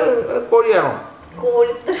വെച്ചാൽ കോഴിയാണോ?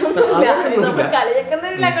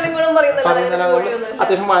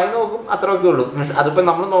 അത്യാവശ്യം വായി നോക്കും, അത്രയൊക്കെ ഉള്ളൂ. അതിപ്പോ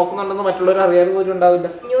നമ്മൾ നോക്കുന്നുണ്ടെന്ന് മറ്റുള്ളവർ അറിയാൻ പോലും ഉണ്ടാവില്ല.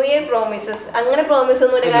 ന്യൂ ഇയർ പ്രോമിസസ് അങ്ങനെ പ്രോമിസ്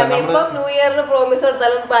ഒന്നുമില്ല. കാരണം ഇപ്പൊ ന്യൂ ഇയറിന് പ്രോമിസ്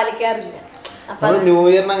കൊടുത്താലും പാലിക്കാറില്ല. നമ്മൾ ന്യൂ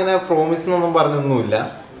ഇയറിന് അങ്ങനെ പ്രോമിസ് എന്നൊന്നും പറഞ്ഞൊന്നുമില്ല.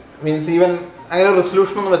 മീൻസ് ഈവൻ അങ്ങനെ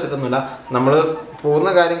റെസൊല്യൂഷൻ ഒന്നും വെച്ചിട്ടൊന്നുമില്ല. നമ്മൾ പോകുന്ന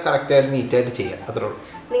കാര്യം കറക്റ്റായിട്ട് നീറ്റായിട്ട് ചെയ്യാം, അത്രേ ഉള്ളൂ.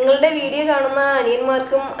 നിങ്ങളുടെ വീഡിയോ കാണുന്ന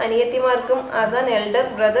അനിയന്മാർക്കും അനിയത്തിമാർക്കും as an elder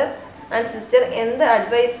brother and sister എന്ത്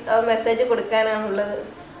അഡ്വൈസ് മെസ്സേജ് കൊടുക്കാനാണുള്ളത്?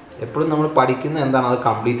 എപ്പോഴും നമ്മൾ പഠിക്കുന്ന എന്താണ് അത്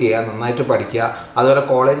കംപ്ലീറ്റ് ചെയ്യുക, നന്നായിട്ട് പഠിക്കുക. അതുപോലെ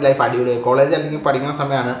കോളേജ് ലൈഫ് അടിപൊളിയായി. കോളേജ് അല്ലെങ്കിൽ പഠിക്കുന്ന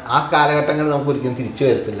സമയമാണ്, ആ കാലഘട്ടങ്ങളിൽ നമുക്ക് ഒരിക്കലും തിരിച്ചു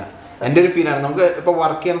വരത്തില്ല. എൻ്റെ ഒരു ഫീലാണ്. നമുക്ക് ഇപ്പോൾ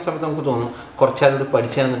വർക്ക് ചെയ്യുന്ന സമയത്ത് നമുക്ക് തോന്നും കുറച്ചാളോട്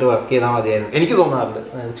പഠിച്ചു തന്നിട്ട് വർക്ക് ചെയ്താൽ മതിയായിരുന്നു. എനിക്ക് തോന്നാറുണ്ട്,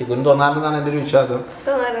 ചിക്കന് തോന്നാറുണ്ടെന്നാണ് എൻ്റെ ഒരു വിശ്വാസം.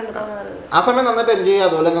 ആ സമയം നന്നായിട്ട് എൻജോയ് ചെയ്യുക,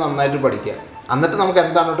 അതുപോലെ തന്നെ നന്നായിട്ട് പഠിക്കുക. എന്നിട്ട് നമുക്ക്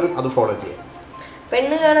എന്താണോട്ടും അത് ഫോളോ ചെയ്യാം.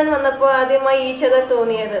 പെണ്ണ് കാണാൻ വന്നപ്പോൾ ആദ്യമായി ഈച്ചതർ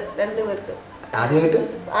തോന്നിയത് രണ്ടുപേർക്ക്? ആദ്യമായിട്ട്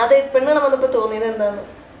പെണ്ണ് കാണാൻ വന്നപ്പോൾ തോന്നിയത് എന്താണ്?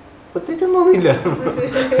 പ്രത്യേകിച്ചൊന്നും തോന്നിയില്ല.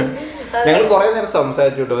 ഞങ്ങൾ കുറേ നേരം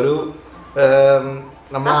സംസാരിച്ചു കേട്ടോ. ഒരു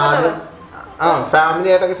നമ്മൾ ആദ്യം ഫാമിലി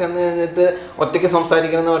ആയിട്ടൊക്കെ ചെന്ന് കഴിഞ്ഞിട്ട് ഒറ്റയ്ക്ക്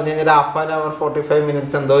സംസാരിക്കണം എന്ന് പറഞ്ഞു കഴിഞ്ഞാൽ 1/2 hour 45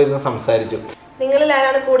 minutes എന്തോ ഇരുന്ന് സംസാരിച്ചു. നിങ്ങളിൽ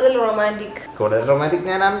ആരാണ് കൂടുതൽ റൊമാൻറ്റിക്? കൂടുതൽ റൊമാൻറ്റിക്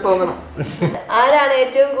ഞാനാണ് തോന്നണം. ആരാണ്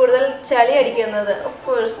ഏറ്റവും കൂടുതൽ ചളി അടിക്കുന്നത്? ഓഫ്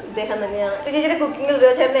കോഴ്സ് ഇദ്ദേഹം തന്നെയാണ്. ചേച്ചിയുടെ കുക്കിംഗിൽ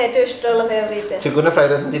ചേട്ടന് ഏറ്റവും ഇഷ്ടമുള്ള ഫേവറേറ്റ്? ചിക്കൻ്റെ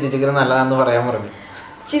ഫ്രൈഡ് റൈസും ചില്ലി ചിക്കനും നല്ലതാണെന്ന് പറയാൻ പറഞ്ഞു.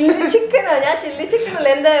 ചില്ലി ചിക്കനോ? ഞാൻ ചില്ലി ചിക്കൻ അല്ല,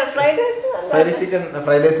 എൻ്റെ ഫ്രൈഡ്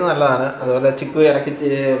റൈസ് നല്ലതാണ്. അതുപോലെ ചിക്കു ഇടയ്ക്ക്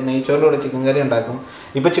നെയ്ച്ചോറിൻ്റെ കൂടെ ചിക്കൻ കറി ഉണ്ടാക്കും.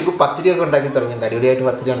 ഇപ്പൊ ചിക്കു പത്തിരിയൊക്കെ ഉണ്ടാക്കി തുടങ്ങിയിട്ടുണ്ട്, അടിപൊളിയായിട്ട്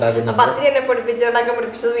പത്തിരി ഉണ്ടാക്കുന്നു. പത്തിരി എന്നെ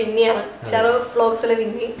പഠിപ്പിച്ചത് വിന്നിയാണ്, ഷറോ വ്ലോഗ്സിലെ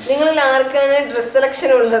വിന്നി. നിങ്ങളിൽ ആർക്കാണ് ഡ്രസ് സെലക്ഷൻ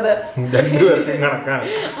ഉള്ളത്? രണ്ടുപേർക്കും കണക്കാണ്.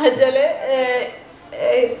 അതുപോലെ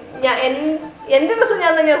എന്റെ ഡ്രസ്സ്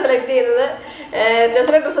ഞാൻ തന്നെയാണ് സെലക്ട് ചെയ്യുന്നത്,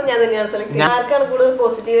 ജസ്റ്റിന്റെ ഡ്രസ്സും ഞാൻ തന്നെയാണ് സെലക്ട് ചെയ്യുന്നത്. ആർക്കാണ് കൂടുതൽ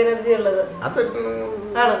പോസിറ്റീവ് എനർജി ഉള്ളത്?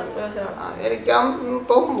 എനിക്ക്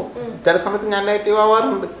തോന്നുന്നു. ചില സമയത്ത് ഞാൻ നെഗറ്റീവ്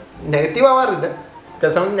ആവാറില്ല, ചില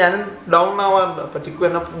സമയത്ത് ഞാൻ ഡൗൺ ആവാറുണ്ട്. അപ്പൊ ചിക്കു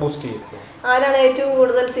എന്നെ ബൂസ്റ്റ് ചെയ്യും. ആരാണ് ഏറ്റവും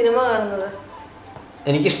കൂടുതൽ സിനിമ കാണുന്നത്?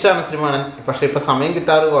 എനിക്കിഷ്ടമാണ് സിനിമ കാണാൻ, പക്ഷെ ഇപ്പൊ സമയം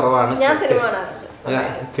കിട്ടാറ് കുറവാണ്. ഞാൻ സിനിമ കാണാറുണ്ട്,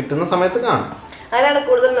 കിട്ടുന്ന സമയത്ത് കാണും. ആരാണ്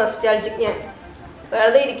കൂടുതൽ നൊസ്റ്റാൾജിക്? ഞാൻ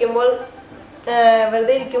വെറുതെ ഇരിക്കുമ്പോൾ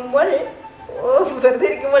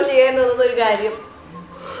ചെയ്യാൻ തോന്നുന്ന ഒരു കാര്യം.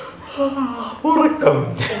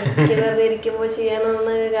 വെറുതെ ഇരിക്കുമ്പോൾ ചെയ്യാൻ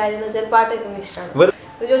തോന്നുന്ന ഒരു കാര്യം എന്ന് വെച്ചാൽ പാട്ട് കേൾക്കുന്ന ഇഷ്ടമാണ്.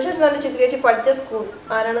 ചോദിച്ചിട്ടുണ്ടെങ്കിൽ ചിക്കുചേച്ചി പഠിച്ച സ്കൂൾ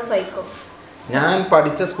ആരാണ് സൈക്കോ? ഞാൻ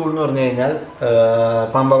പഠിച്ച സ്കൂൾ എന്ന് പറഞ്ഞു കഴിഞ്ഞാൽ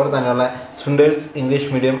പാമ്പാവൂർ തന്നെയുള്ള സ്റ്റുഡൻസ് ഇംഗ്ലീഷ്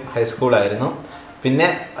മീഡിയം ഹൈസ്കൂളായിരുന്നു. പിന്നെ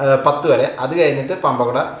 10 വരെ. അത് കഴിഞ്ഞിട്ട്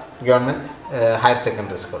Pampakuda government higher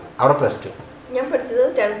secondary school, അവിടെ +2. ഞാൻ പഠിച്ചത്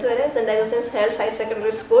 10th വരെ cent Augustine's higher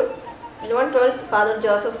secondary school, 11th 12th father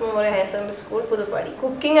Joseph memorial higher secondary school, Puthuppadi.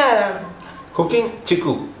 Cooking ആരാണ്? കുക്കിംഗ്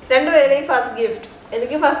ചിക്കു. രണ്ടുപേരുടെയും ഫസ്റ്റ് ഗിഫ്റ്റ്.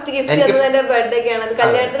 എനിക്ക് ഫസ്റ്റ് ഗിഫ്റ്റ് തന്നത് എൻ്റെ ബർത്ത്ഡേക്കാണ്. അത്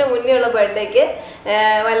കല്യാണത്തിന് മുന്നേ ഉള്ള ബർത്ത്ഡേക്ക്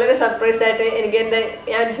വളരെ സർപ്രൈസ് ആയിട്ട് എനിക്ക്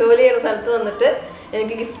ഞാൻ ജോലി ചെയ്യുന്ന സ്ഥലത്ത് വന്നിട്ട്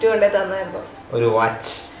എനിക്ക് ഗിഫ്റ്റ് കൊണ്ടേ തന്നായിരുന്നു. ഒരു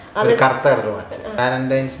വാച്ച്, ഒരു കറുത്ത കളർ വാച്ച്.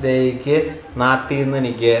 വാലന്റൈൻസ് ഡേക്ക് നാട്ടിൽ നിന്ന്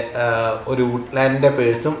എനിക്ക് ഒരു വുഡ്ലാൻഡിന്റെ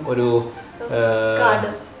പേഴ്സും ഒരു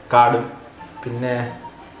കാർഡും. പിന്നെ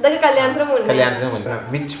കല്യാണത്തിന് മുന്നേ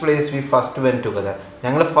which place we first went together.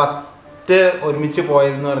 ഞങ്ങൾ ഫസ്റ്റ് ഒരുമിച്ച്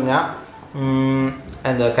പോയതെന്ന് പറഞ്ഞാൽ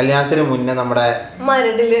എന്താ കല്യാണത്തിന് മുന്നേ നമ്മുടെ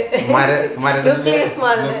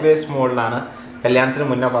ന്യൂക്ലിയസ് മോളിലാണ് കല്യാണത്തിന്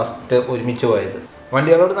മുന്നേ ഫസ്റ്റ് ഒരുമിച്ച് പോയത്.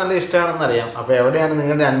 വണ്ടികളോട് നല്ല ഇഷ്ടമാണെന്ന് അറിയാം. അപ്പോൾ എവിടെയാണ്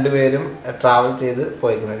നിങ്ങൾ രണ്ടുപേരും ട്രാവൽ ചെയ്ത്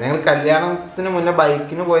പോയിരിക്കുന്നത്? ഞങ്ങൾ കല്യാണത്തിന് മുന്നേ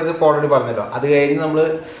ബൈക്കിന് പോയത് ഇപ്പോൾ ഓൾറെഡി പറഞ്ഞല്ലോ. അത് കഴിഞ്ഞ് നമ്മൾ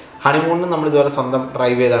ഹണിമൂണിന് നമ്മൾ ഇതുപോലെ സ്വന്തം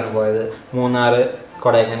ഡ്രൈവ് ചെയ്താണ് പോയത്. മൂന്നാർ,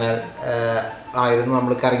 കൊടൈക്കനാൽ ആയിരുന്നു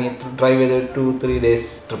നമ്മൾ കറങ്ങിയിട്ട് ഡ്രൈവ് ചെയ്ത് 2-3 days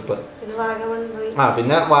ട്രിപ്പ്.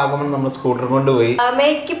 പിന്നെ വാഗമൺ നമ്മൾ സ്കൂട്ടർ കൊണ്ട് പോയി.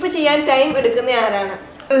 മേക്കപ്പ് ചെയ്യാൻ ടൈം എടുക്കുന്ന ആരാണ്?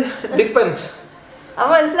 ഡിപ്പെൻസ്.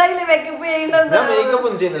 മനസ്സിലായില്ലേ മേക്കപ്പ് ചെയ്യേണ്ടത്? ഞാൻ മേക്കപ്പ്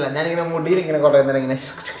ഒന്നും ചെയ്യുന്നില്ല. ഞാനിങ്ങനെ മുടിയിൽ ഇങ്ങനെ കുറേ നേരം ഇങ്ങനെ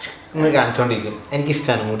ഇന്ന് കാണിച്ചോണ്ടിരിക്കും.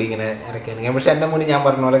 എനിക്കിഷ്ടമാണ് മുടി ഇങ്ങനെ ഇടയ്ക്കാണെങ്കിൽ. പക്ഷെ എൻ്റെ മുടി ഞാൻ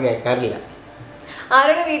പറഞ്ഞ പോലെ കേൾക്കാറില്ല.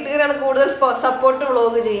 ആരുടെ വീട്ടുകാരാണ് കൂടുതൽ സപ്പോർട്ട്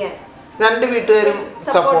വ്ളോഗ് ചെയ്യാൻ? 2 വീട്ടുകാരും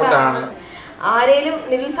സപ്പോർട്ടാണ്. ആരെയും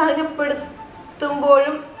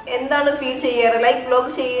നിരുത്സാഹപ്പെടുത്തുമ്പോഴും എന്താണ് ഫീൽ ചെയ്യാറ്? ലൈക്ക്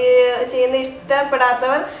വ്ളോഗ് ചെയ്യുന്ന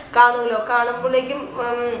ഇഷ്ടപ്പെടാത്തവർ കാണുമല്ലോ, കാണുമ്പോഴേക്കും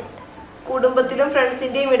കുടുംബത്തിലും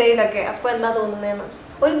ഫ്രണ്ട്സിന്റെയും ഇടയിലൊക്കെ. അപ്പൊ എന്താ തോന്നുന്നതാണ്?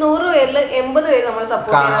 ഒരു 100 പേരിൽ 80 പേര് നമ്മൾ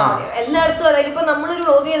സപ്പോർട്ട് ചെയ്യാൻ എല്ലായിടത്തും. അതായത് ഇപ്പൊ നമ്മളൊരു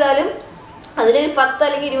വ്ളോഗ് ചെയ്താലും അതിലൊരു 10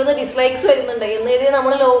 അല്ലെങ്കിൽ 20 ഡിസ്ലൈക്സ് വരുന്നുണ്ട് എന്നിട്ട്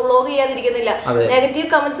നമ്മൾ വ്ളോഗ് ചെയ്യാതിരിക്കുന്നില്ല. നെഗറ്റീവ്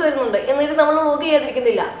കമന്റ്സ് വരുന്നുണ്ട് എന്നിട്ട് നമ്മൾ വ്ളോഗ്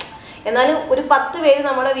ചെയ്യാതിരിക്കുന്നില്ല. എന്നാലും ഒരു 10 പേര്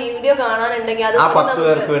നമ്മുടെ വീഡിയോ കാണാനുണ്ടെങ്കിൽ അത്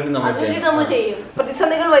വേണ്ടിയിട്ട് നമ്മൾ ചെയ്യും.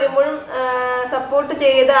 പ്രതിസന്ധികൾ വരുമ്പോഴും സപ്പോർട്ട്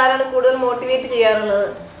ചെയ്ത് ആരാണ് കൂടുതൽ മോട്ടിവേറ്റ് ചെയ്യാറുള്ളത്?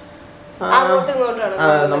 അങ്ങോട്ടും ഇങ്ങോട്ടാണ്.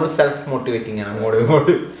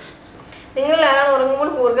 നിങ്ങൾ ആരാണ് ഉറങ്ങുമ്പോൾ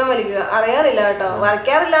കൂർക്കം വലിക്കുക? അറിയാറില്ല കേട്ടോ,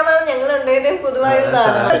 വരയ്ക്കാറില്ല എന്നാണ് ഞങ്ങൾ രണ്ടുപേരുടെയും പൊതുവായൊരു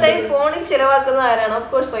ധാരണ. ഫോണിൽ ചിലവാക്കുന്ന ആരാണ്? Of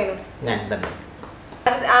course why not.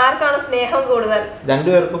 ആർക്കാണ് സ്നേഹം കൂടുതൽ?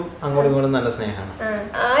 രണ്ടുപേർക്കും അങ്ങോട്ടും ഇങ്ങോട്ടും നല്ല സ്നേഹമാണ്.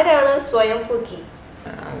 ആരാണ് സ്വയം കുക്കി?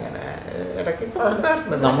 അങ്ങനെ ഇടയ്ക്ക്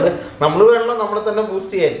നമ്മള് വേണല്ലോ നമ്മളെ തന്നെ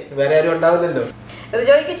ബൂസ്റ്റ് ചെയ്യാൻ, വേറെ ആരും ഉണ്ടാവില്ലല്ലോ.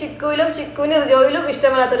 റിജോയ്ക്ക് ചിക്കുവിന് റിജോയിലും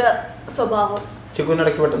ഇഷ്ടമില്ലാത്തൊരു സ്വഭാവം? ചിക്കുവിന്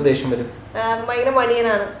ഇടയ്ക്ക് പെട്ടെന്ന് ദേഷ്യം വരും. ഭയങ്കര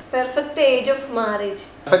മടിയനാണ്. പെർഫെക്റ്റ് ഏജ് ഓഫ്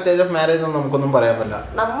മാരേജ് ഒന്നും നമുക്കൊന്നും പറയാൻ പറ്റില്ല.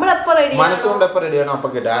 നമ്മളെപ്പോ റെഡി, മനസ്സുകൊണ്ട് എപ്പോ റെഡിയാണോ അപ്പൊ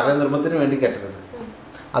കേട്ടോ. ആരുടെ നിർബന്ധത്തിന് വേണ്ടി കേട്ടത്.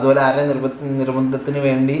 അതുപോലെ ആരുടെ നിർബന്ധത്തിന്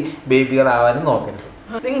വേണ്ടി ബേബികളാവാനും നോക്കരുത്.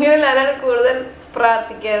 നിങ്ങളിൽ ആരാണ് കൂടുതൽ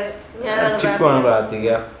പ്രാർത്ഥിക്കാറ്? ചിക്കുവാണ്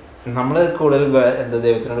പ്രാർത്ഥിക്കുക. നമ്മള് കൂടുതൽ എന്താ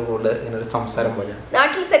ദൈവത്തിനോട് കൂടുതൽ ഇങ്ങനെ ഒരു സംസാരം പോലെയാണ്.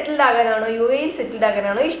 നാട്ടിൽ സെറ്റിൽഡ് ആകാനാണോ UAE സെറ്റിൽഡ്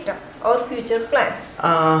ആകാനാണോ ഇഷ്ടം? Or future plans?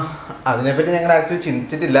 അതിനെപ്പറ്റി ഞങ്ങൾ ആക്ച്വലി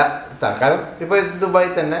ചിന്തിച്ചിട്ടില്ല. തൽക്കാലം ഇപ്പൊ ദുബായി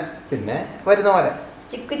തന്നെ, പിന്നെ വരുന്ന പോലെ.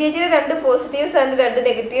 ചിക്കു ചേച്ചിയുടെ 2 പോസിറ്റീവ്സ് ആൻഡ് 2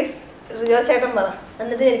 നെഗറ്റീവ്സ് റിജോ ചേട്ടൻ പറ,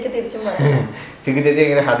 എന്നിട്ട് എനിക്ക് തിരിച്ചും പറയാം. ചിക്കു ചേച്ചി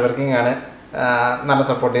ഭയങ്കര ഹാർഡ് വർക്കിംഗ് ആണ്, നല്ല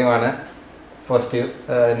സപ്പോർട്ടീവ് ആണ്. പോസിറ്റീവ്.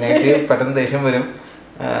 നെഗറ്റീവ് പെട്ടെന്ന് ദേഷ്യം വരും.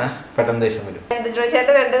 റിജോ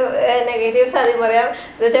ചേട്ടൻ 2 നെഗറ്റീവ്സ് ആദ്യം പറയാം.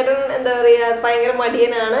 റിജോ ചേട്ടൻ എന്താ പറയാ, ഭയങ്കര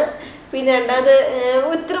മടിയനാണ്. പിന്നെ രണ്ടാമത്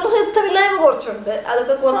ഉത്തരവില്ലായ്മ കുറച്ചുണ്ട്,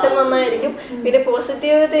 അതൊക്കെ കുറച്ച് നന്നായിരിക്കും. പിന്നെ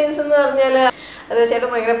പോസിറ്റീവ് തിങ്സ് എന്ന് പറഞ്ഞാൽ റിജോ ചേട്ടൻ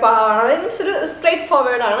ഭയങ്കര പാവാണ്, അതായത് മീൻസ് ഒരു സ്ട്രേറ്റ്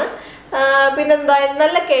ഫോർവേഡ് ആണ്. പിന്നെന്താ,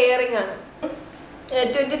 നല്ല കെയറിങ് ആണ്.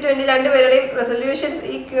 2020 രണ്ടുപേരുടെയും റെസൊല്യൂഷൻസ്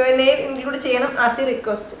ഈ Q&A ഇൻക്ലൂഡ് ചെയ്യണം ആസ് എ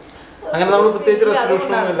റിക്വസ്റ്റ്. അങ്ങനെ നമ്മൾ പ്രത്യേകിച്ച്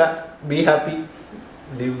റെസൊല്യൂഷൻ ഒന്നുമില്ല. Be happy,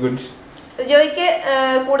 live good. റിജോയ്ക്ക്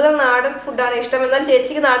കൂടുതൽ നാടൻ ഫുഡാണ് ഇഷ്ടം, എന്നാൽ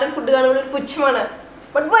ചേച്ചിക്ക് നാടൻ ഫുഡ് കാണുമ്പോൾ ഒരു പുച്ഛമാണ്.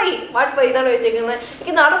 വാട്ട് വൈ എന്നാണ് ചോദിച്ചേക്കുന്നത്.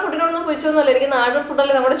 എനിക്ക് നാടൻ ഫുഡിനോടൊന്നും പുച്ഛമൊന്നുമല്ല. എനിക്ക് നാടൻ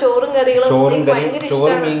ഫുഡല്ലേ നമ്മുടെ ചോറും കറികളും ഭയങ്കര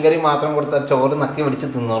ചോറും മീൻകറി മാത്രം കൊടുത്താൽ ചോറ് നക്കി പിടിച്ച്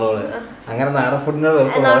തിന്നോളൂ. അങ്ങനെ നാടൻ ഫുഡിനോട്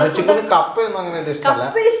കപ്പയൊന്നും അങ്ങനെ ഇഷ്ടമല്ല.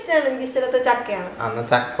 കപ്പ ഇഷ്ടമാണ്, എനിക്ക് ഇഷ്ടത്തെ ചക്കയാണ്.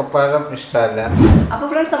 ചക്കപ്പഴം ഇഷ്ടമല്ല. അപ്പൊ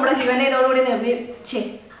ഫ്രണ്ട്സ് നമ്മുടെ Q&A ഇതോടുകൂടി നിർത്തി.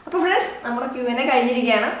 അപ്പോൾ ഫ്രണ്ട്സ് നമ്മുടെ Q&A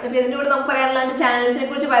കഴിഞ്ഞിരിക്കുകയാണ്. അപ്പോൾ ഇതിൻ്റെ കൂടെ നമുക്ക് പറയാനുള്ള ചാനൽസിനെ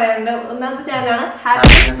കുറിച്ച് പറയാനുണ്ട്. ഒന്നാമത്തെ ചാനലാണ്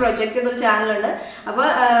ഹാപ്പിനെസ് പ്രോജക്റ്റ് എന്നൊരു ചാനലുണ്ട്. അപ്പോൾ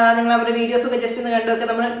നിങ്ങൾ അവരുടെ വീഡിയോസൊക്കെ ജസ്റ്റ് ഒന്ന് കണ്ടുവെക്കുക,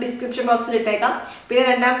 നമ്മൾ ഡിസ്ക്രിപ്ഷൻ ബോക്സിൽ ഇട്ടേക്കാം. പിന്നെ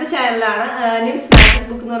രണ്ടാമത്തെ ചാനലാണ് നിംസ് മാജിക്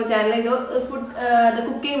ബുക്ക് എന്ന് പറഞ്ഞ ചാനൽ. ഇത് ഫുഡ്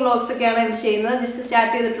കുക്കിംഗ് വ്ളോഗ്സ് ഒക്കെയാണ് ഇവർ ചെയ്യുന്നത്, ജസ്റ്റ്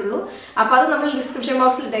സ്റ്റാർട്ട് ചെയ്തിട്ടുള്ളൂ. അപ്പോൾ അത് നമ്മൾ ഡിസ്ക്രിപ്ഷൻ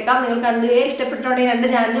ബോക്സിൽ ഇട്ടേക്കാം. നിങ്ങൾ കണ്ടുകയെ ഇഷ്ടപ്പെട്ടിട്ടുണ്ടെങ്കിൽ 2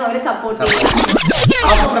 ചാനലും അവരെ സപ്പോർട്ട് ചെയ്യാം.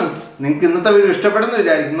 നിങ്ങൾക്ക് ഇന്നത്തെ വീഡിയോ ഇഷ്ടപ്പെടുന്നു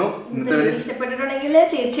വിചാരിക്കുന്നു. ഇഷ്ടപ്പെട്ടിട്ടുണ്ടെങ്കിൽ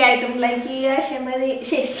തീർച്ചയായിട്ടും ലൈക്ക്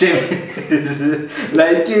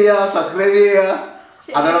ചെയ്യുക, സബ്സ്ക്രൈബ് ചെയ്യുക.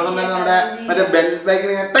 അതോടൊപ്പം തന്നെ നമ്മുടെ മറ്റേ ബെൽ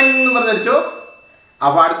ബൈക്കിന് ടൈം പറഞ്ഞടിച്ചോ.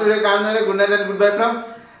 അപ്പൊ അടുത്ത വീഡിയോ കാണുന്നവരെ good night and good bye from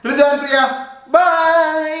Riju and Priya.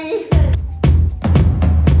 By.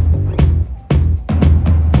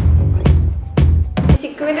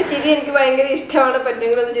 ചിക്കുവിന്റെ ചിരി എനിക്ക് ഭയങ്കര ഇഷ്ടമാണ്.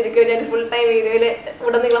 പറ്റുമെങ്കിൽ ഒന്ന് ചിരിക്കും. ഞാൻ ഫുൾ ടൈം വീഡിയോയില്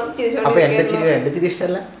ഉടനീളം അപ്പൊ എന്റെ ചിരി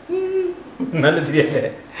ഇഷ്ടമല്ല, നല്ല ചിരിയല്ലേ?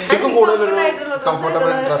 ചിക്കു കൂടുതലൊരു കംഫർട്ടബിൾ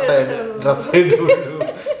ഡ്രസ്സായിട്ട്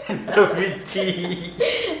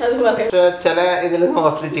ചില ഇതിൽ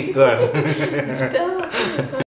മോസ്റ്റ്ലി ചിക്കുവാണ്.